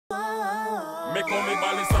They call me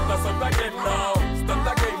Bali Santa game now. Start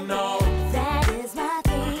the game now. That is my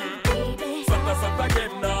thing, baby. Santa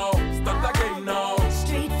game now. Start the game now.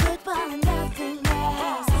 Street football and nothing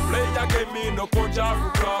else. Play the game, me no conjure for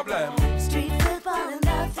problem. Street football and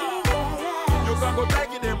nothing else. You can go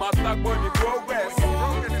take them attack when you progress.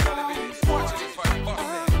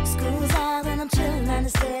 School's out and I'm chilling on the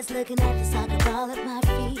stairs, looking at the soccer ball at my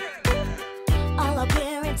feet. All our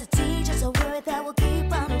parents and teachers are worried that we'll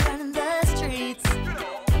keep on running the streets.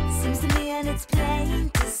 Seems to me and it's plain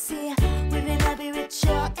to see we may not be rich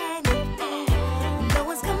or anything. No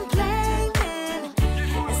one's complaining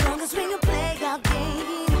as long as we can play our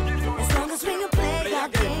game. As long as we can play our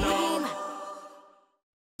game.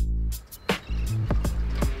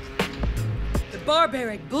 The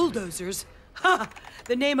barbaric bulldozers? Ha!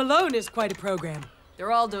 The name alone is quite a program.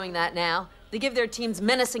 They're all doing that now. They give their teams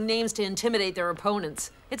menacing names to intimidate their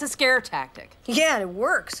opponents. It's a scare tactic. Yeah, it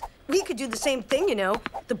works. We could do the same thing, you know.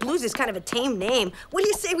 The Blues is kind of a tame name. What do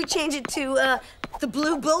you say we change it to, the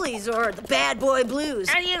Blue Bullies or the Bad Boy Blues?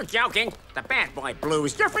 Are you joking? The Bad Boy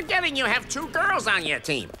Blues. You're forgetting you have 2 girls on your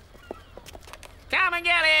team. Come and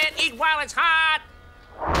get it. Eat while it's hot.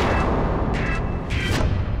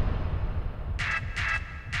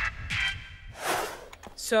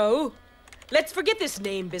 So, let's forget this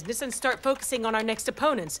name business and start focusing on our next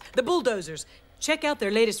opponents, the Bulldozers. Check out their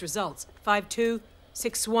latest results. 5-2,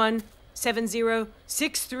 6-1, 7-0,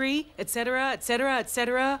 6-3, etc., etc.,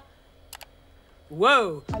 etc.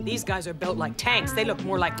 Whoa, these guys are built like tanks. They look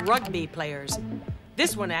more like rugby players.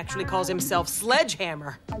 This one actually calls himself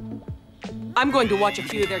Sledgehammer. I'm going to watch a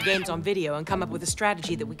few of their games on video and come up with a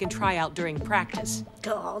strategy that we can try out during practice.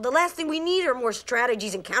 Oh, the last thing we need are more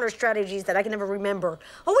strategies and counter-strategies that I can never remember.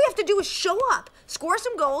 All we have to do is show up, score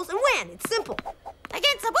some goals, and win. It's simple.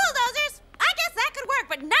 Against the Bulldozers? I guess that could work,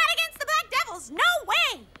 but not against the Black Devils. No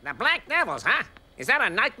way! The Black Devils, huh? Is that a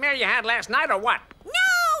nightmare you had last night or what? No!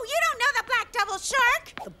 You don't know the Black Devils,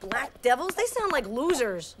 Shark! The Black Devils? They sound like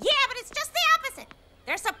losers. Yeah, but it's just the opposite.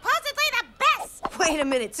 They're supposedly the best! Wait a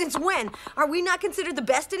minute, since when? Are we not considered the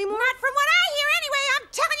best anymore? Not from what I hear anyway. I'm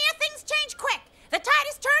telling you, things change quick. The tide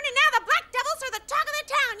has turned and now the Black Devils are the talk of the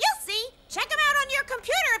town. You'll see. Check them out on your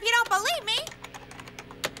computer if you don't believe me.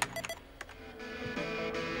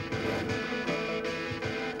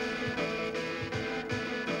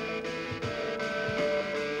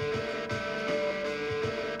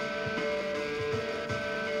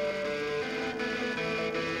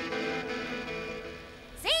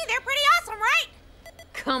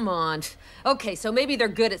 Come on. Okay, so maybe they're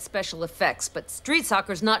good at special effects, but street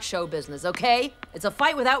soccer's not show business, okay? It's a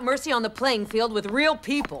fight without mercy on the playing field with real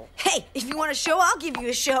people. Hey, if you want a show, I'll give you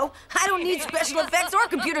a show. I don't need special effects or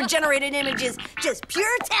computer-generated images. Just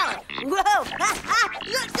pure talent. Whoa! Ha ha!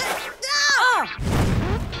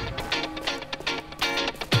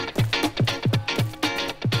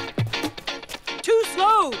 No! Too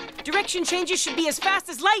slow! Direction changes should be as fast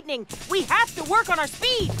as lightning. We have to work on our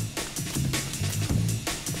speed.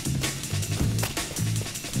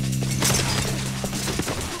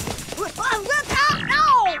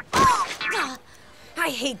 I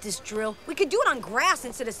hate this drill. We could do it on grass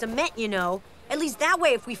instead of cement, you know. At least that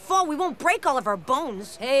way, if we fall, we won't break all of our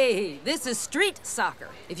bones. Hey, this is street soccer.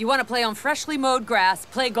 If you want to play on freshly mowed grass,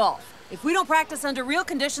 play golf. If we don't practice under real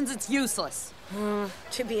conditions, it's useless.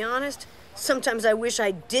 To be honest, sometimes I wish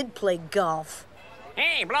I did play golf.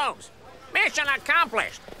 Hey, Blues. Mission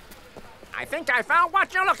accomplished. I think I found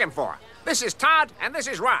what you're looking for. This is Todd and this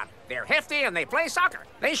is Rod. They're hefty and they play soccer.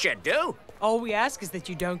 They should do. All we ask is that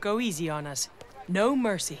you don't go easy on us. No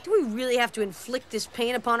mercy. Do we really have to inflict this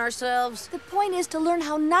pain upon ourselves? The point is to learn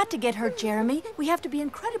how not to get hurt, Jeremy. We have to be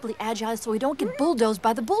incredibly agile so we don't get bulldozed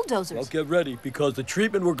by the bulldozers. Well, get ready, because the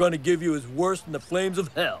treatment we're going to give you is worse than the flames of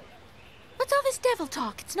hell. What's all this devil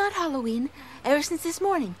talk? It's not Halloween. Ever since this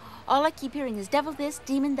morning, all I keep hearing is devil this,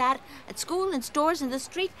 demon that, at school, in stores, in the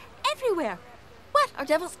street, everywhere. What? Are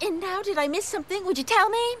devils in now? Did I miss something? Would you tell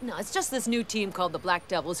me? No, it's just this new team called the Black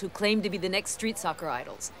Devils who claim to be the next street soccer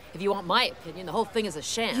idols. If you want my opinion, the whole thing is a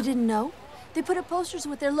sham. You didn't know? They put up posters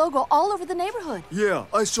with their logo all over the neighborhood. Yeah,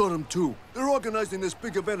 I saw them too. They're organizing this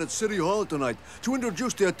big event at City Hall tonight to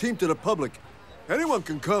introduce their team to the public. Anyone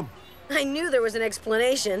can come. I knew there was an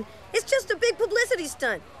explanation. It's just a big publicity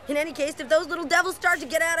stunt. In any case, if those little devils start to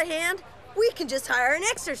get out of hand, we can just hire an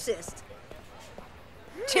exorcist.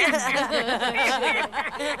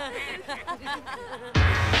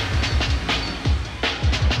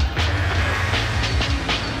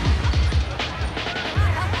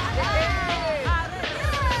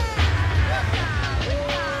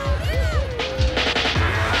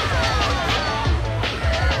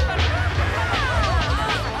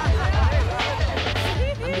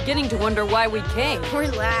 beginning to wonder why we came.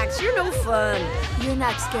 Relax, you're no fun. You're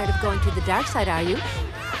not scared of going to the dark side, are you?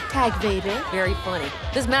 Tag Vader. Very funny.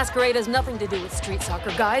 This masquerade has nothing to do with street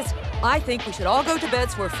soccer, guys. I think we should all go to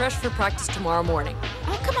bed so we're fresh for practice tomorrow morning.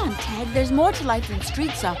 Oh, come on, Tag. There's more to life than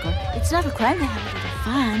street soccer. It's not a crime to have a little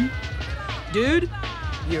fun. Dude,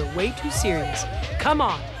 you're way too serious. Come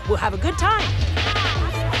on, we'll have a good time.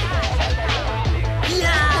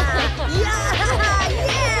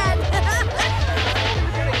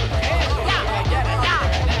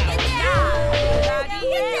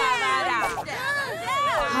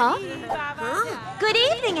 Good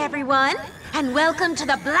evening, everyone, and welcome to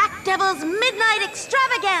the Black Devils Midnight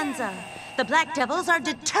Extravaganza. The Black Devils are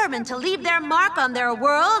determined to leave their mark on their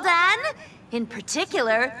world and, in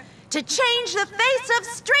particular, to change the face of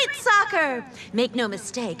street soccer. Make no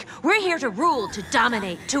mistake, we're here to rule, to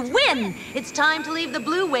dominate, to win. It's time to leave the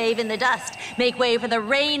blue wave in the dust. Make way for the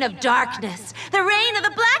reign of darkness, the reign of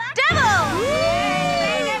the Black Devil.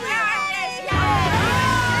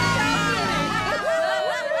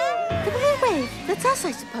 The Blue Wave. That's us,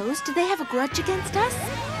 I suppose. Do they have a grudge against us?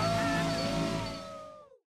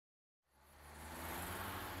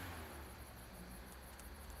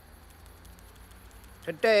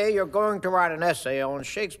 Today, you're going to write an essay on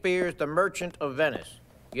Shakespeare's The Merchant of Venice.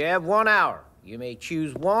 You have 1 hour. You may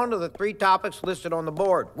choose one of the 3 topics listed on the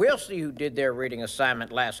board. We'll see who did their reading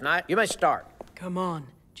assignment last night. You may start. Come on,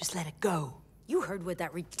 just let it go. You heard what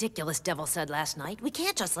that ridiculous devil said last night. We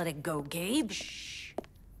can't just let it go, Gabe. Shh.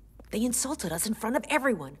 They insulted us in front of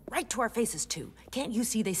everyone, right to our faces, too. Can't you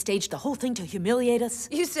see they staged the whole thing to humiliate us?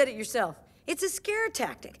 You said it yourself. It's a scare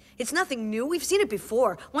tactic. It's nothing new. We've seen it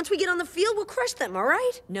before. Once we get on the field, we'll crush them, all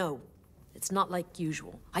right? No, it's not like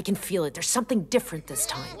usual. I can feel it. There's something different this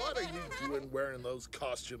time. What are you doing wearing those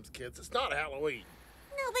costumes, kids? It's not Halloween.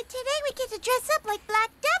 No, but today we get to dress up like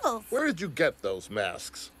Black Devils. Where did you get those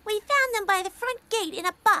masks? We found them by the front gate in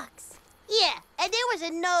a box. Yeah, and there was a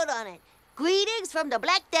note on it. Greetings from the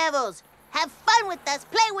Black Devils. Have fun with us,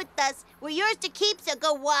 play with us. We're yours to keep, so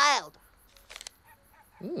go wild.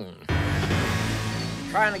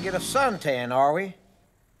 Trying to get a suntan, are we?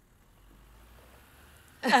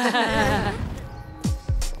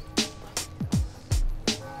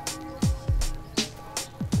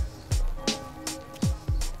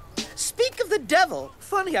 Speak of the devil.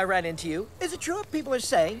 Funny I ran into you. Is it true what people are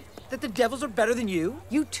saying? That the devils are better than you?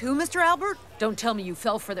 You too, Mr. Albert? Don't tell me you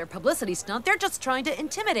fell for their publicity stunt. They're just trying to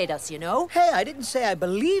intimidate us, you know? Hey, I didn't say I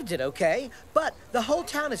believed it, okay? But the whole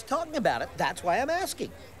town is talking about it. That's why I'm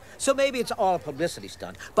asking. So maybe it's all a publicity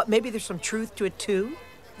stunt, but maybe there's some truth to it, too?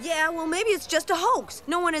 Yeah, well, maybe it's just a hoax.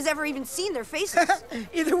 No one has ever even seen their faces.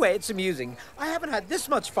 Either way, it's amusing. I haven't had this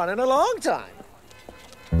much fun in a long time.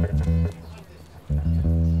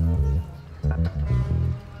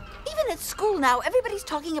 Even at school now, everybody's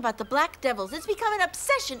talking about the Black Devils. It's become an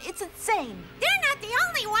obsession. It's insane. They're not the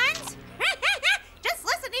only ones. Just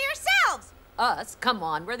listen to yourselves. Us? Come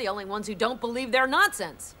on, we're the only ones who don't believe their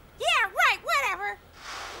nonsense. Yeah, right, whatever.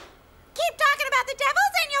 Keep talking about the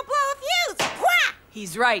devils and you'll blow a fuse. Wha!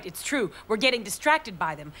 He's right, it's true. We're getting distracted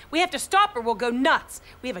by them. We have to stop or we'll go nuts.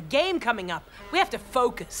 We have a game coming up. We have to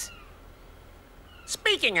focus.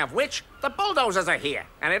 Speaking of which, the bulldozers are here,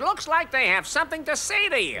 and it looks like they have something to say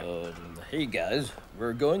to you. Hey guys,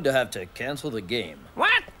 we're going to have to cancel the game.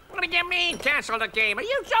 What? What do you mean, cancel the game? Are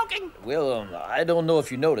you joking? Well, I don't know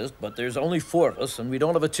if you noticed, but there's only 4 of us and we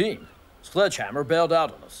don't have a team. Sledgehammer bailed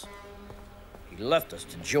out on us. He left us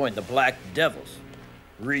to join the Black Devils.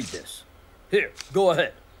 Read this. Here, go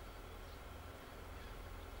ahead.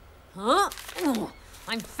 Huh?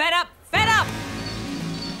 I'm fed up, fed up!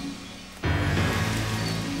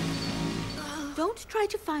 Don't try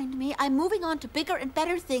to find me. I'm moving on to bigger and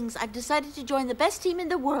better things. I've decided to join the best team in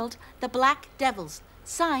the world, the Black Devils.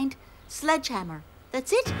 Signed, Sledgehammer.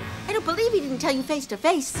 That's it? I don't believe he didn't tell you face to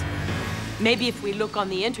face. Maybe if we look on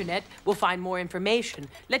the internet, we'll find more information.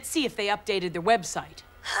 Let's see if they updated their website.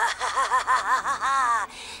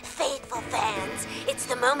 Faithful fans, it's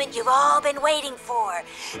the moment you've all been waiting for.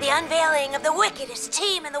 The unveiling of the wickedest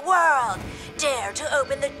team in the world. Dare to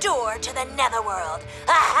open the door to the netherworld.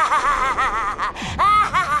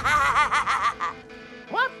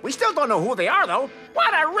 What? We still don't know who they are, though.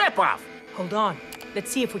 What a ripoff! Hold on.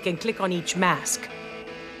 Let's see if we can click on each mask.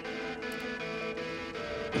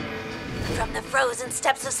 From the frozen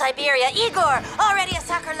steppes of Siberia, Igor, already a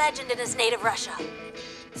soccer legend in his native Russia.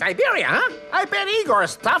 Siberia, huh? I bet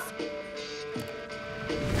Igor's tough.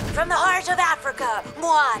 From the heart of Africa,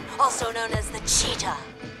 Moan, also known as the cheetah.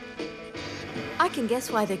 I can guess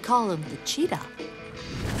why they call him the cheetah.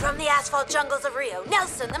 From the asphalt jungles of Rio,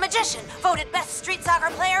 Nelson, the magician, voted best street soccer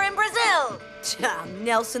player in Brazil.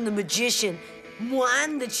 Nelson the magician.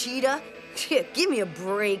 Juan the cheetah. Give me a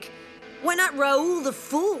break. Why not Raoul the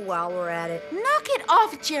fool while we're at it? Knock it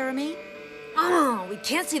off, Jeremy. Oh, we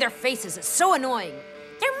can't see their faces. It's so annoying.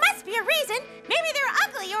 There must be a reason. Maybe they're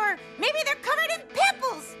ugly, or maybe they're covered in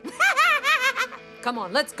pimples. Come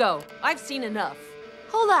on, let's go. I've seen enough.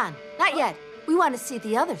 Hold on, not yet. We want to see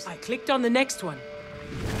the others. I clicked on the next one.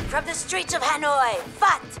 From the streets of Hanoi,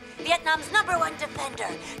 Phat, Vietnam's #1 defender.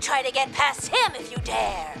 Try to get past him if you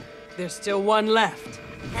dare. There's still one left.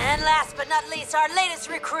 And last but not least, our latest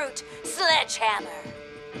recruit, Sledgehammer.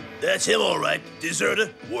 That's him, all right.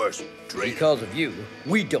 Deserter. Worse. Traitor. Because of you,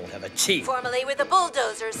 we don't have a team. Formerly with the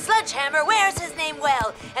Bulldozers, Sledgehammer wears his name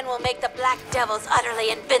well and will make the Black Devils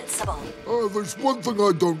utterly invincible. Oh, there's one thing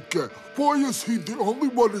I don't get. Why is he the only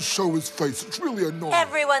one to show his face? It's really annoying.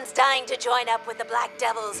 Everyone's dying to join up with the Black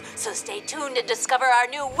Devils, so stay tuned and discover our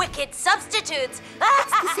new wicked substitutes.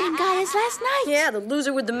 It's the same guy as last night. Yeah, the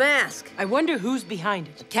loser with the mask. I wonder who's behind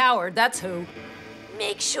it. Coward, that's who.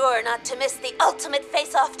 Make sure not to miss the ultimate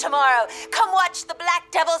face-off tomorrow. Come watch the Black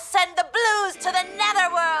Devils send the Blues to the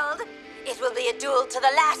Netherworld. It will be a duel to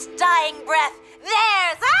the last dying breath.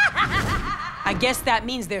 Theirs! I guess that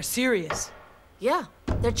means they're serious. Yeah,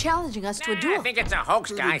 they're challenging us to a duel. I think it's a hoax,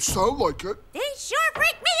 It guys. sound like it. They sure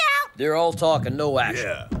freak me out. They're all talking, no action.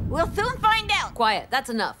 Yeah. We'll soon find out. Quiet, that's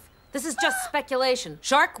enough. This is just speculation.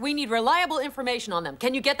 Shark, we need reliable information on them.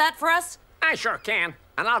 Can you get that for us? I sure can,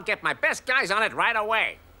 and I'll get my best guys on it right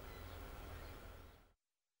away.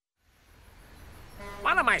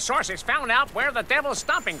 One of my sources found out where the Devil's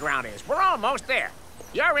stomping ground is. We're almost there.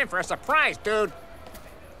 You're in for a surprise, dude.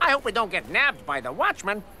 I hope we don't get nabbed by the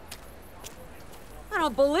Watchman. I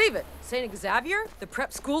don't believe it. St. Xavier? The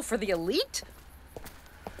prep school for the elite?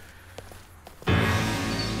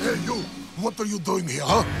 Hey, you. What are you doing here,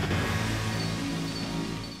 huh?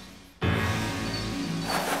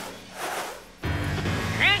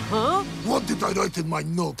 Huh? What did I write in my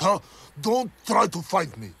note, huh? Don't try to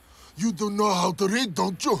fight me. You do know how to read,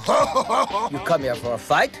 don't you? You come here for a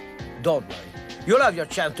fight? Don't worry. You'll have your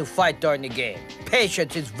chance to fight during the game.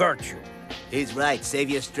 Patience is virtue. He's right. Save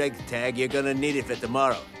your strength tag. You're gonna need it for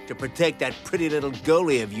tomorrow to protect that pretty little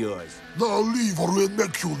goalie of yours. Now leave or we'll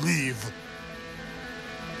make you leave.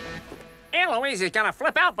 Eloise is gonna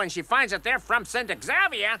flip out when she finds that they're from St.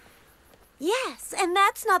 Xavier. Yes, and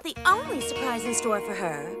that's not the only surprise in store for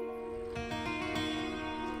her.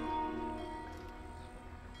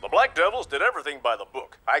 The Black Devils did everything by the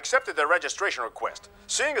book. I accepted their registration request.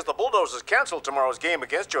 Seeing as the Bulldozers canceled tomorrow's game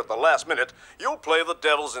against you at the last minute, you'll play the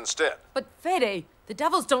Devils instead. But Fede, the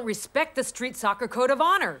Devils don't respect the street soccer code of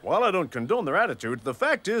honor. While I don't condone their attitude, the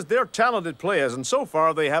fact is they're talented players, and so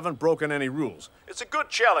far they haven't broken any rules. It's a good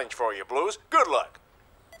challenge for you, Blues. Good luck.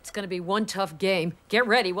 It's gonna be one tough game. Get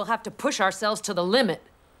ready, we'll have to push ourselves to the limit.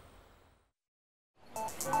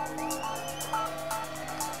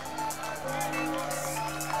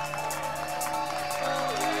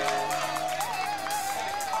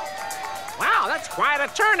 Wow, that's quite a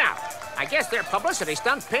turnout. I guess their publicity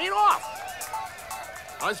stunt paid off.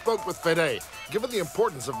 I spoke with Fede. Given the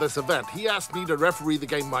importance of this event, he asked me to referee the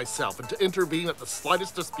game myself and to intervene at the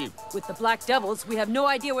slightest dispute. With the Black Devils, we have no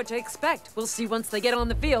idea what to expect. We'll see once they get on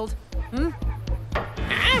the field. Huh?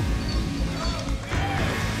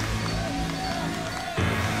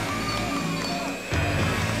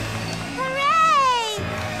 Hooray!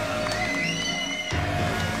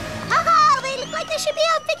 Haha, they look like they should be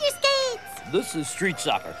on figure skates. This is street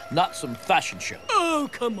soccer, not some fashion show. Oh,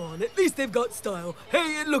 come on. At least they've got style.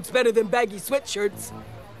 Hey, it looks better than baggy sweatshirts.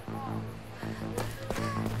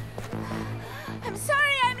 I'm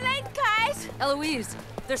sorry I'm late, guys. Eloise,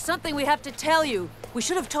 there's something we have to tell you. We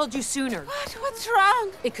should have told you sooner. What? What's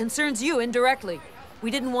wrong? It concerns you indirectly.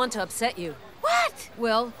 We didn't want to upset you. What?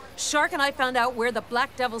 Well, Shark and I found out where the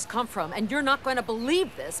Black Devils come from, and you're not going to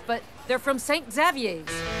believe this, but they're from St. Xavier's.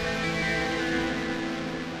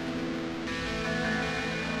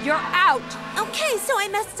 You're out. Okay, so I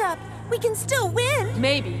messed up. We can still win.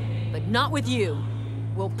 Maybe, but not with you.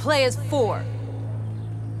 We'll play as 4.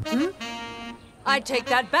 I take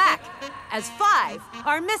that back. As 5,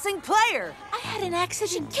 our missing player. I had an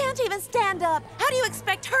accident. Can't even stand up. How do you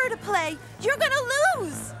expect her to play? You're gonna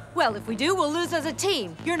lose. Well, if we do, we'll lose as a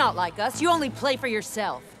team. You're not like us. You only play for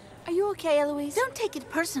yourself. Are you okay, Eloise? Don't take it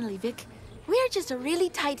personally, Vic. We're just a really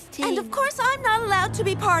tight team. And of course I'm not allowed to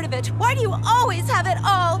be part of it. Why do you always have it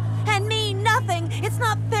all? And me, nothing. It's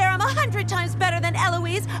not fair. I'm 100 times better than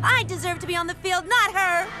Eloise. I deserve to be on the field, not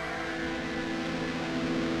her.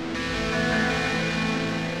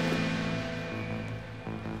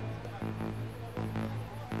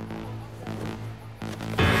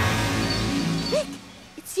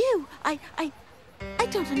 I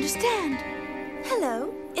don't understand.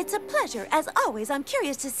 Hello. It's a pleasure. As always, I'm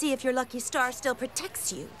curious to see if your lucky star still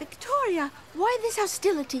protects you. Victoria, why this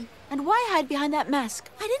hostility? And why hide behind that mask?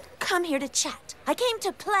 I didn't come here to chat. I came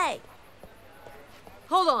to play.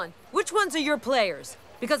 Hold on. Which ones are your players?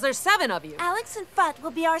 Because there's 7 of you. Alex and Fat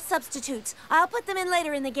will be our substitutes. I'll put them in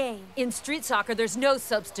later in the game. In street soccer, there's no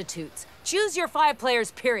substitutes. Choose your 5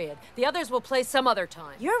 players, period. The others will play some other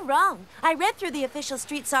time. You're wrong. I read through the official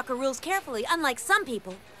street soccer rules carefully, unlike some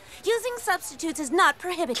people. Using substitutes is not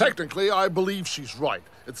prohibited. Technically, I believe she's right.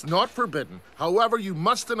 It's not forbidden. However, you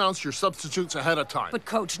must announce your substitutes ahead of time. But,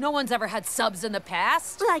 Coach, no one's ever had subs in the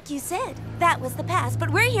past. Like you said, that was the past,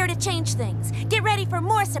 but we're here to change things. Get ready for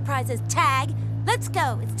more surprises, Tag. Let's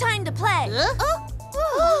go. It's time to play.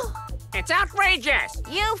 It's outrageous.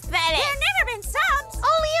 You fed it. There never been subs.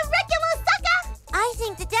 Only a regular sucker. I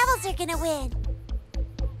think the Devils are gonna win.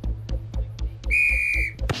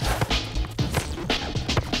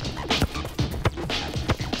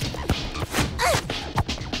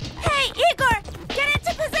 Hey, Igor! Get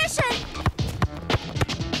into position!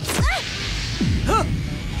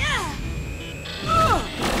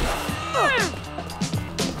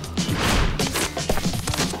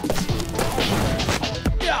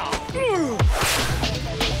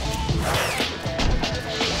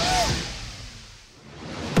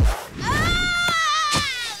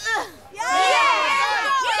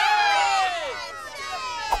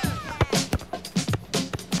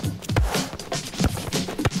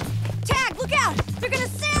 Tag, look out! They're gonna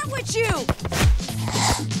sandwich you!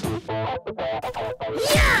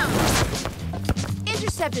 Yeah!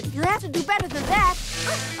 Intercepted. You'll have to do better than that.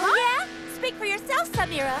 Yeah? Speak for yourself,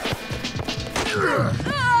 Samira.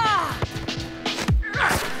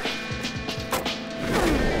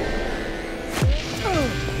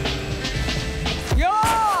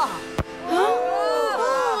 Yeah!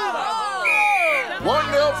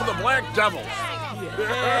 1-0 for the Black Devils.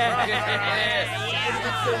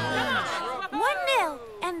 1-0,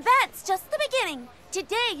 and that's just the beginning.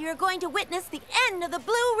 Today, you're going to witness the end of the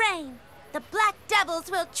Blue Rain. The Black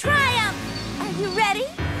Devils will triumph. Are you ready?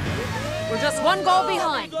 We're just 1 goal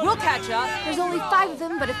behind. We'll catch up. There's only 5 of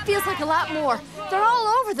them, but it feels like a lot more. They're all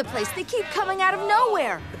over the place. They keep coming out of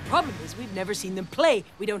nowhere. The problem is we've never seen them play.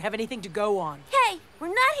 We don't have anything to go on. Hey, we're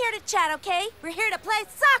not here to chat, okay? We're here to play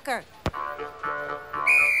soccer.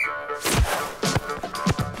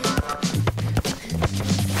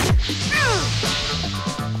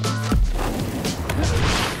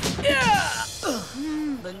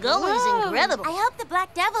 The goalie's incredible. I hope the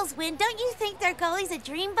Black Devils win. Don't you think their goalie's a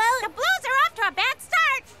dreamboat? The Blues are off to a bad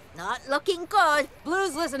start. Not looking good.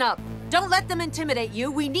 Blues, listen up. Don't let them intimidate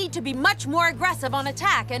you. We need to be much more aggressive on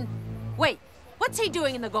attack and... Wait, what's he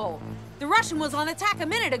doing in the goal? The Russian was on attack a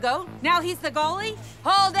minute ago. Now he's the goalie?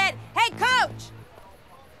 Hold it. Hey, coach!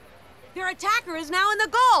 Their attacker is now in the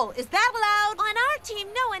goal. Is that allowed? On our team,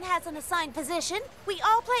 no one has an assigned position. We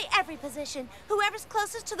all play every position. Whoever's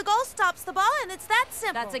closest to the goal stops the ball, and it's that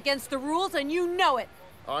simple. That's against the rules, and you know it.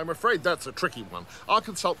 I'm afraid that's a tricky one. I'll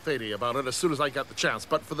consult Fede about it as soon as I get the chance,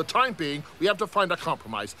 but for the time being, we have to find a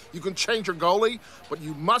compromise. You can change your goalie, but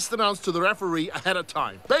you must announce to the referee ahead of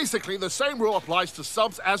time. Basically, the same rule applies to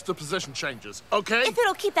subs as to position changes, okay? If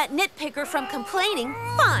it'll keep that nitpicker from complaining,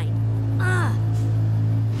 fine.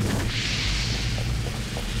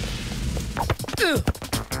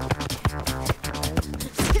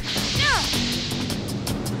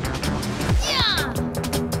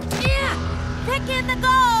 Pick in the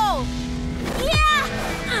goal! Yeah!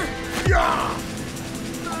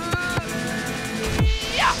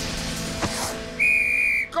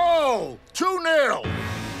 Go! 2-0!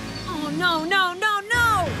 Oh, no, no, no,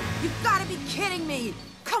 no! You've got to be kidding me!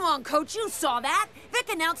 Come on, coach, you saw that! Vic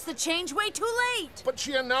announced the change way too late! But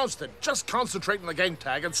she announced it. Just concentrate on the game,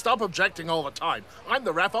 Tag, and stop objecting all the time. I'm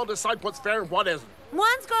the ref. I'll decide what's fair and what isn't.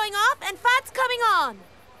 One's going off and Fat's coming on.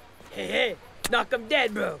 Hey, knock 'em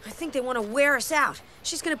dead, bro. I think they want to wear us out.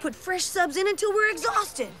 She's gonna put fresh subs in until we're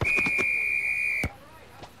exhausted.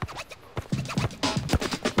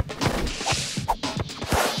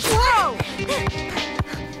 Whoa!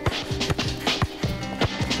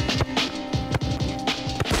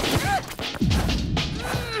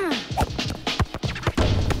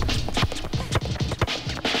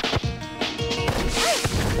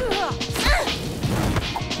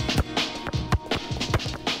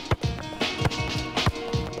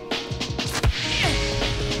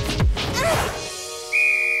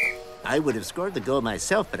 I would have scored the goal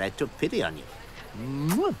myself, but I took pity on you.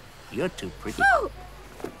 Mwah. You're too pretty.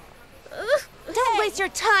 Don't waste your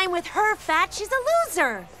time with her, Fat. She's a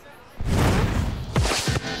loser.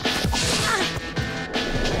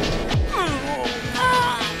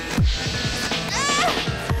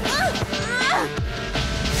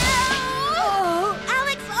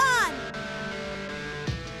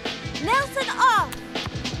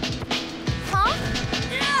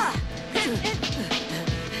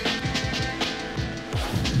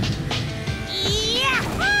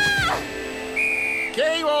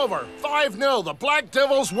 over. 5-0. The Black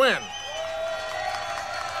Devils win.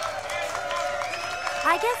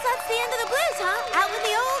 I guess that's the end of the Blues, huh? Out with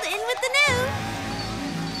the old, in with the new.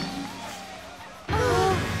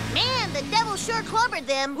 Oh, man, the Devils sure clobbered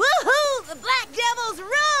them. Woohoo! The Black Devils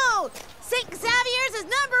rule! St. Xavier's is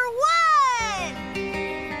 #1!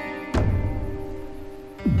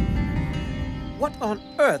 What on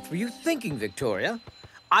earth were you thinking, Victoria?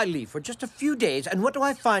 I leave for just a few days, and what do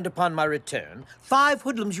I find upon my return? 5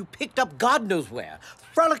 hoodlums you picked up God knows where,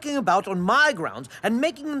 frolicking about on my grounds and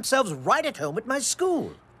making themselves right at home at my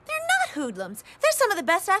school. They're not hoodlums. They're some of the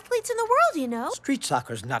best athletes in the world, you know. Street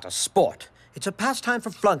soccer's not a sport. It's a pastime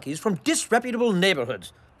for flunkies from disreputable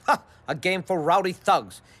neighborhoods. Ha! A game for rowdy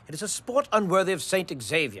thugs. It is a sport unworthy of St.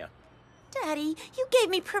 Xavier. Daddy, you gave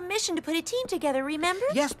me permission to put a team together, remember?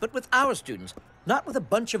 Yes, but with our students, not with a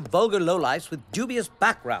bunch of vulgar lowlifes with dubious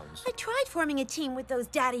backgrounds. I tried forming a team with those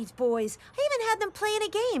daddy's boys. I even had them play in a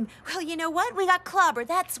game. Well, you know what? We got clobbered,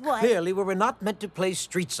 that's what. Clearly, we were not meant to play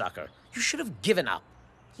street soccer. You should have given up.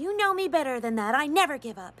 You know me better than that. I never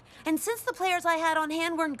give up. And since the players I had on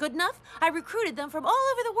hand weren't good enough, I recruited them from all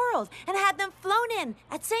over the world and had them flown in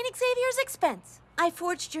at St. Xavier's expense. I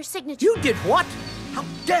forged your signature. You did what? How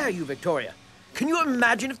dare you, Victoria? Can you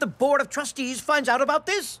imagine if the Board of Trustees finds out about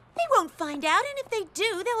this? They won't find out, and if they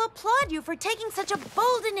do, they'll applaud you for taking such a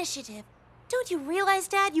bold initiative. Don't you realize,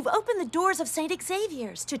 Dad, you've opened the doors of St.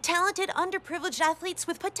 Xavier's to talented, underprivileged athletes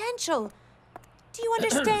with potential. Do you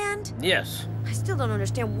understand? Yes. I still don't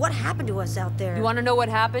understand what happened to us out there. You want to know what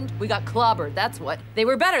happened? We got clobbered, that's what. They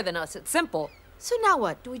were better than us, it's simple. So now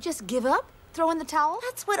what? Do we just give up? Throw in the towel?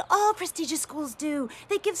 That's what all prestigious schools do.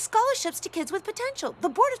 They give scholarships to kids with potential. The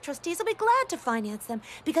Board of Trustees will be glad to finance them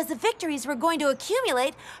because the victories we're going to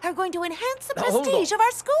accumulate are going to enhance the prestige of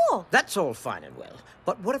our school. That's all fine and well.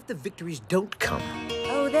 But what if the victories don't come?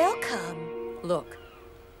 Oh, they'll come. Look,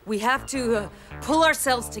 we have to pull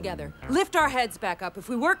ourselves together, lift our heads back up. If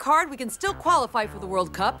we work hard, we can still qualify for the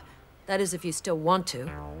World Cup. That is, if you still want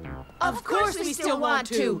to. Of course we still want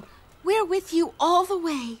to. We're with you all the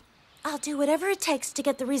way. I'll do whatever it takes to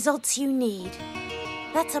get the results you need.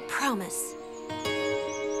 That's a promise.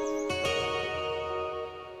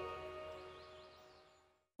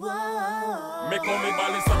 Me come me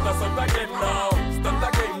ball is Santa again now.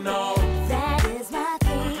 Start again now. That is my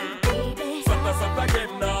thing, baby. Santa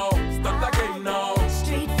again now. Start again now.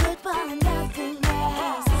 Street football and nothing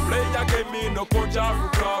else. Play a game, me no coach for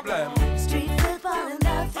problem. Street football and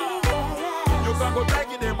nothing else. You can go take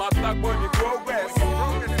it in my attack, but you progress.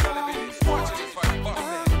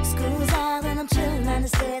 School's out and I'm chilling on the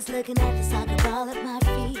stairs, looking at the soccer ball at my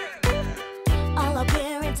feet. All up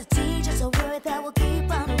here